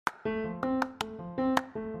Good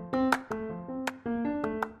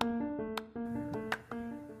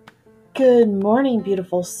morning,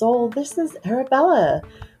 beautiful soul. This is Arabella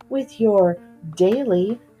with your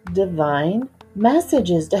daily divine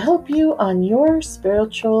messages to help you on your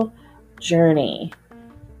spiritual journey.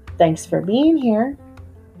 Thanks for being here.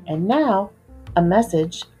 And now, a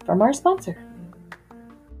message from our sponsor.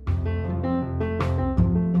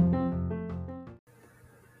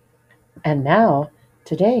 And now,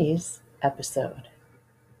 today's episode.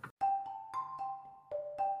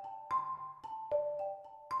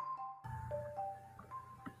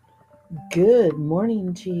 Good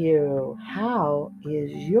morning to you. How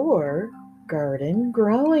is your garden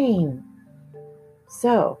growing?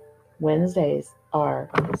 So, Wednesdays are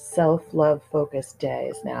self-love focused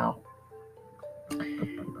days now.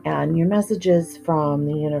 And your messages from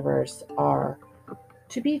the universe are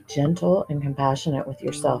to be gentle and compassionate with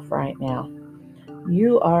yourself right now.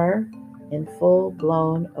 You are in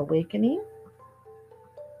full-blown awakening,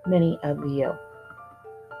 many of you.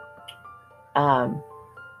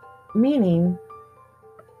 Meaning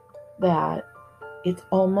that it's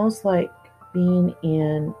almost like being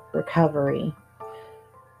in recovery.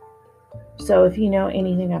 So if you know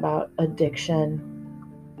anything about addiction,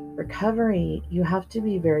 recovery, you have to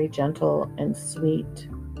be very gentle and sweet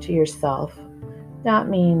to yourself. That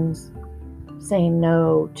means saying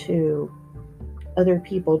no to other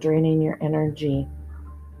people draining your energy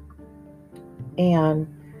and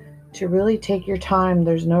to really take your time.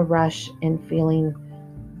 There's no rush in feeling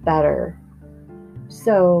better.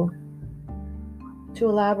 So to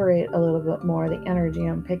elaborate a little bit more, the energy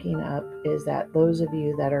I'm picking up is that those of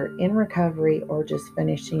you that are in recovery or just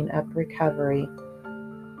finishing up recovery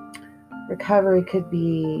could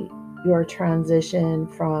be your transition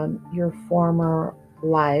from your former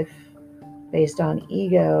life based on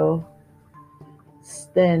ego.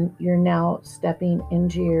 Then you're now stepping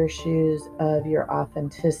into your shoes of your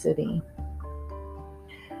authenticity.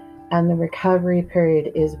 And the recovery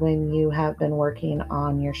period is when you have been working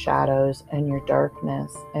on your shadows and your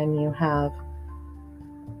darkness, and you have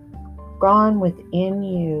gone within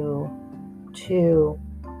you to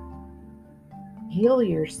heal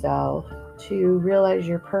yourself, to realize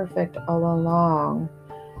you're perfect all along,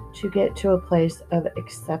 to get to a place of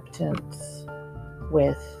acceptance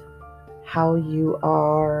with how you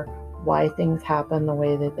are, why things happen the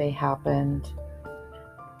way that they happened,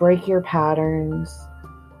 break your patterns,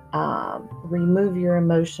 remove your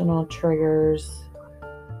emotional triggers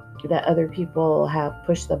that other people have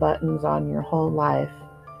pushed the buttons on your whole life.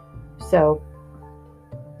 So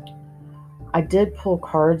I did pull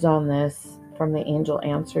cards on this from the Angel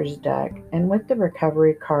Answers deck, and with the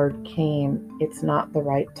recovery card came, it's not the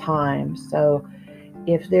right time. So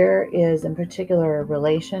if there is in particular a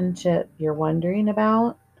relationship you're wondering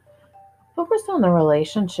about, focus on the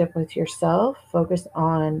relationship with yourself, focus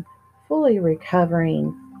on fully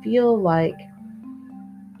recovering. Feel like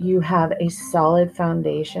you have a solid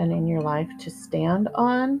foundation in your life to stand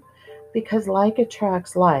on, because like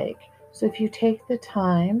attracts like. So if you take the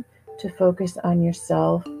time to focus on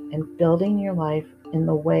yourself and building your life in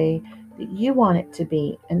the way that you want it to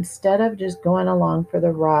be, instead of just going along for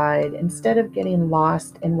the ride, instead of getting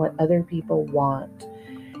lost in what other people want,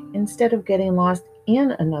 instead of getting lost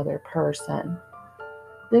in another person,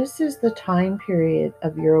 this is the time period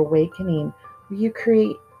of your awakening where you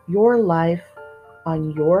create your life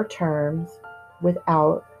on your terms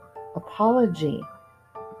without apology.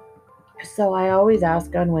 So I always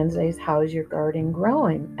ask on Wednesdays, how's your garden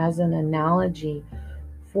growing? As an analogy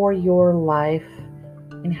for your life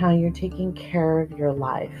and how you're taking care of your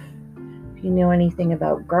life. If you know anything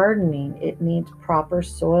about gardening, it needs proper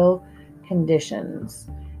soil conditions.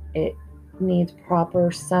 It needs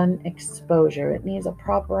proper sun exposure. It needs a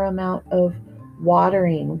proper amount of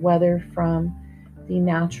watering, whether from the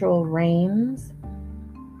natural rains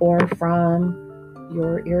or from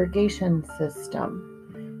your irrigation system.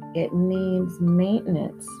 It needs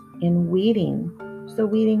maintenance in weeding. So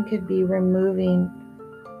weeding could be removing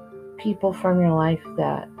people from your life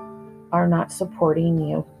that are not supporting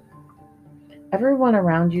you. Everyone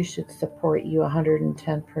around you should support you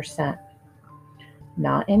 110%.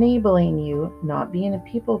 Not enabling you, not being a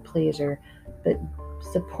people pleaser, but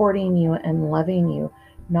supporting you and loving you,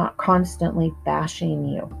 not constantly bashing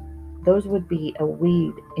you. Those would be a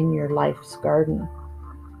weed in your life's garden.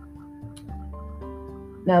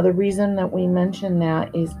 Now, the reason that we mention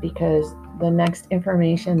that is because the next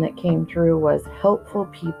information that came through was helpful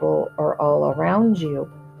people are all around you.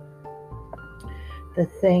 The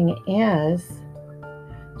thing is,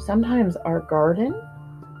 sometimes our garden,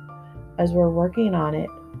 as we're working on it,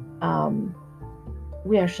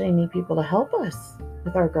 we actually need people to help us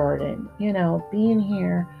with our garden. Being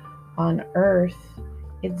here on earth,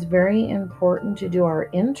 it's very important to do our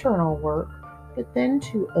internal work, but then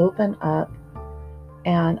to open up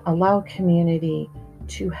and allow community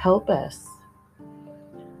to help us.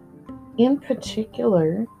 In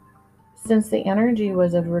particular, since the energy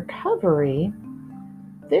was of recovery,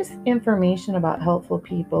 this information about helpful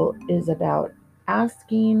people is about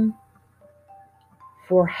asking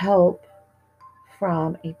for help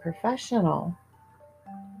from a professional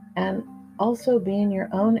and also being your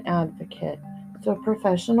own advocate. So a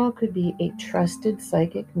professional could be a trusted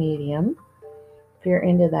psychic medium, if you're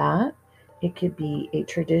into that. It could be a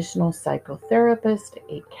traditional psychotherapist,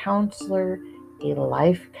 a counselor, a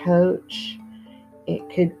life coach. It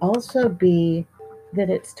could also be that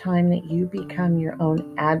it's time that you become your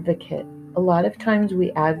own advocate. A lot of times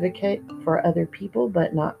we advocate for other people,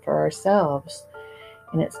 but not for ourselves.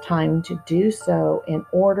 And it's time to do so in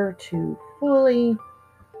order to fully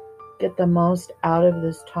get the most out of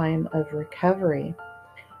this time of recovery.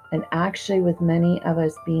 And actually, with many of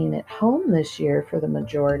us being at home this year for the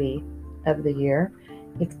majority of the year,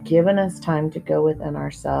 it's given us time to go within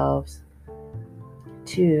ourselves,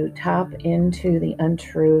 to tap into the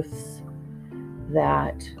untruths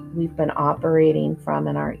that we've been operating from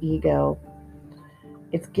in our ego.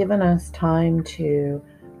 It's given us time to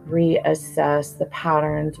reassess the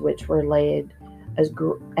patterns which were laid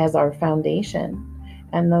as our foundation.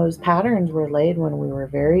 And those patterns were laid when we were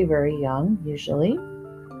very, very young, usually.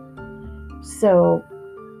 So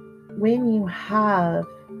when you have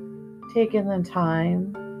taken the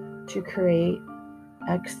time to create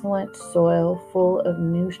excellent soil full of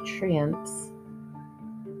nutrients,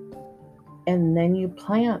 and then you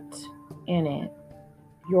plant in it,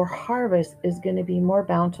 your harvest is going to be more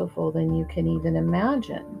bountiful than you can even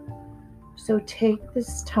imagine. So take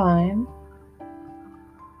this time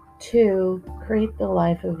to create the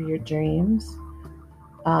life of your dreams.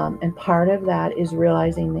 And part of that is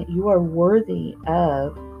realizing that you are worthy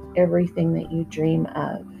of everything that you dream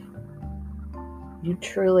of. You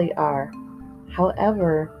truly are.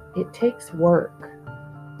 However, it takes work.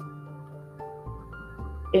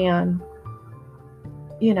 And,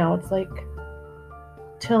 it's like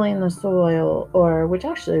tilling the soil, which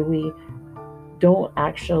actually we don't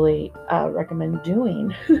actually recommend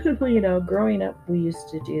doing. Growing up, we used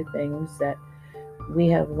to do things that we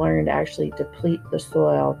have learned actually deplete the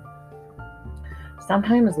soil.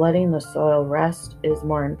 Sometimes letting the soil rest is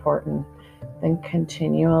more important than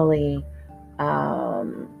continually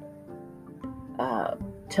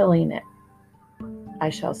tilling it, I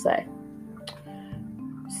shall say.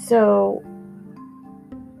 So,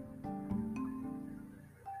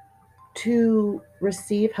 to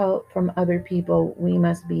receive help from other people, we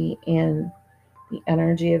must be in the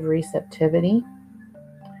energy of receptivity.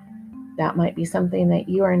 That might be something that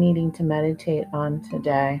you are needing to meditate on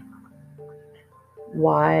today.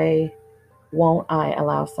 Why won't I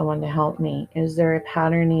allow someone to help me? Is there a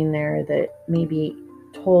patterning there that maybe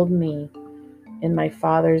told me in my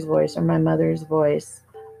father's voice or my mother's voice,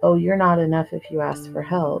 oh, you're not enough if you ask for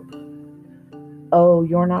help. Oh,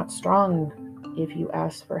 you're not strong if you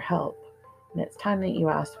ask for help. And it's time that you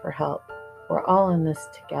ask for help. We're all in this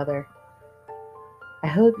together. I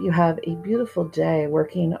hope you have a beautiful day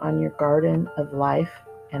working on your garden of life,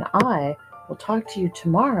 and I will talk to you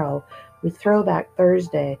tomorrow with Throwback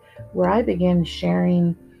Thursday, where I begin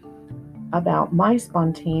sharing about my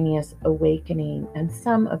spontaneous awakening and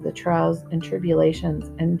some of the trials and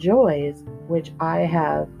tribulations and joys which I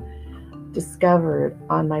have discovered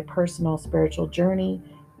on my personal spiritual journey,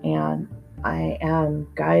 and I am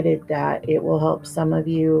guided that it will help some of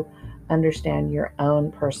you understand your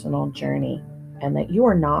own personal journey and that you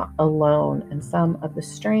are not alone in some of the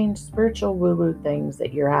strange spiritual woo-woo things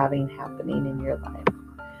that you're having happening in your life.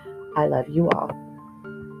 I love you all.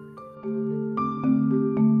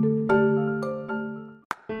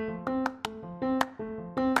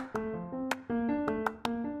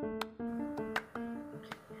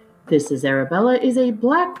 This is Arabella is a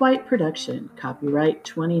Black-White production, copyright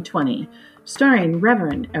 2020, starring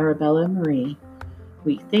Reverend Arabella Marie.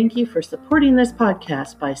 We thank you for supporting this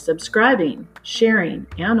podcast by subscribing, sharing,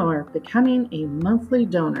 and/or becoming a monthly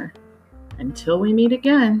donor. Until we meet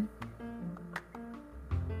again.